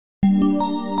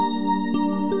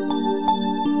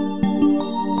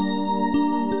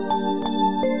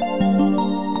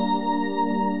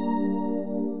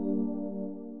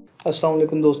अस्सलाम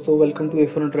वालेकुम दोस्तों, वेलकम टू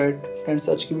A4 फ्रेंड्स।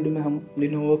 आज की वीडियो में हम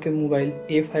Lenovo के मोबाइल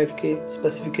A5 के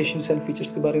स्पेसिफिकेशंस एंड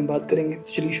फीचर्स के बारे में बात करेंगे।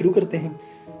 तो चलिए शुरू करते हैं।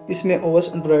 इसमें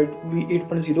OS Android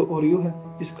V8.0 ओरियो है।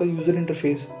 इसका यूज़र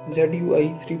इंटरफेस ZUI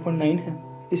 3.9 है।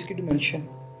 इसकी डिमेंशन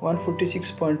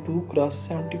 146.2 क्रॉस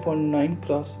 70.9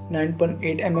 क्रॉस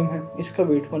 9.8 mm है। इसका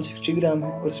वेट 160 ग्राम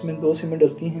है और इसमें 2 सिमें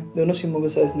डलती हैं। दोनों सिमों का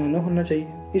साइज नैनो होना चाहिए।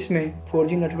 इसमें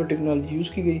 4G नेटवर्क टेक्नोलॉजी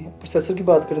यूज़ की गई है। प्रोसेसर की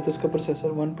बात करें तो इसका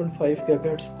processor 1.5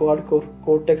 GHz quad core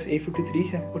cortex A53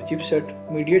 है और चिपसेट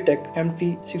MediaTek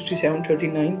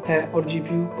MT6739 है और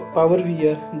GPU पावर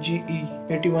VR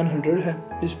GE8100 है।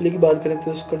 डिस्प्ले की बात करें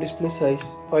तो उसका डिस्प्ले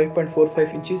साइज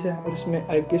 5.45 इंचेस है और इसमें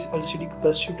IPS LCD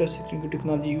capacitive touch screen की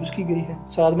टेक्नोलॉजी यूज़ की गई है।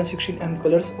 साथ में 16M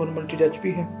कलर्स और मल्टी टच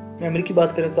भी है। मेमोरी की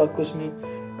बात करें तो आपको इसमें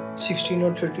 16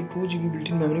 और 32 GB बिल्ट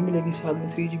इन मेमोरी मिलेगी। साथ में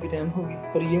 3 GB रैम होगी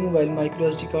और ये mobile micro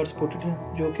SD card supported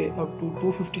है जो कि अप टू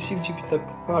 256 GB तक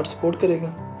कार्ड सपोर्ट करेगा।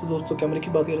 तो दोस्तों कैमरे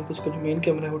की बात करें तो उसका जो मेन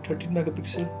कैमरा है वो 13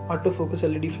 megapixel auto focus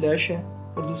LED flash है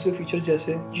और दूसरे फीचर्स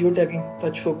जैसे geo tagging,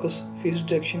 touch focus, face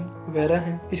detection वगैरह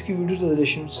हैं। इसकी video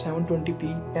resolution 720p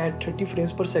eight 30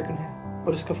 frames पर सेकंड है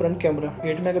और इसका फ्रंट कैमरा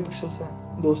 8 मेगापिक्सल है।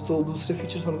 दोस्तों दूसरे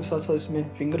फीचर्स होने के साथ साथ इसमें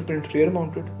fingerprint rear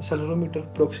mounted accelerometer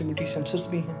proximity sensors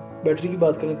भी हैं। बैटरी की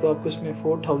बात करें तो आपको इसमें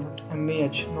 4000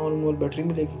 mAh नॉर्मल बैटरी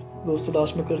मिलेगी। दोस्तों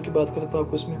लास्ट में कलर की बात करें तो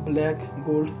आपको इसमें ब्लैक,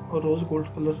 गोल्ड और रोज गोल्ड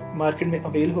कलर मार्केट में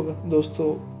अवेल होगा। दोस्तों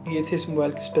ये थे इस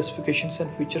मोबाइल के स्पेसिफिकेशंस एंड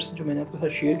फीचर्स जो मैंने आपके साथ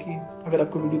शेयर किए। अगर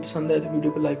आपको वीडियो पसंद आए तो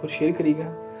वीडियो को लाइक और शेयर करिएगा।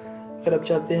 अगर आप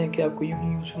चाहते हैं कि आपको यूँ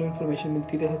ही यूज़फुल इन्फॉर्मेशन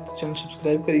मिलती रहे तो चैनल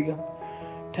सब्सक्राइब करिएगा।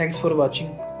 Thanks for watching.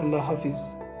 अल्लाह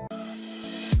हाफिज़।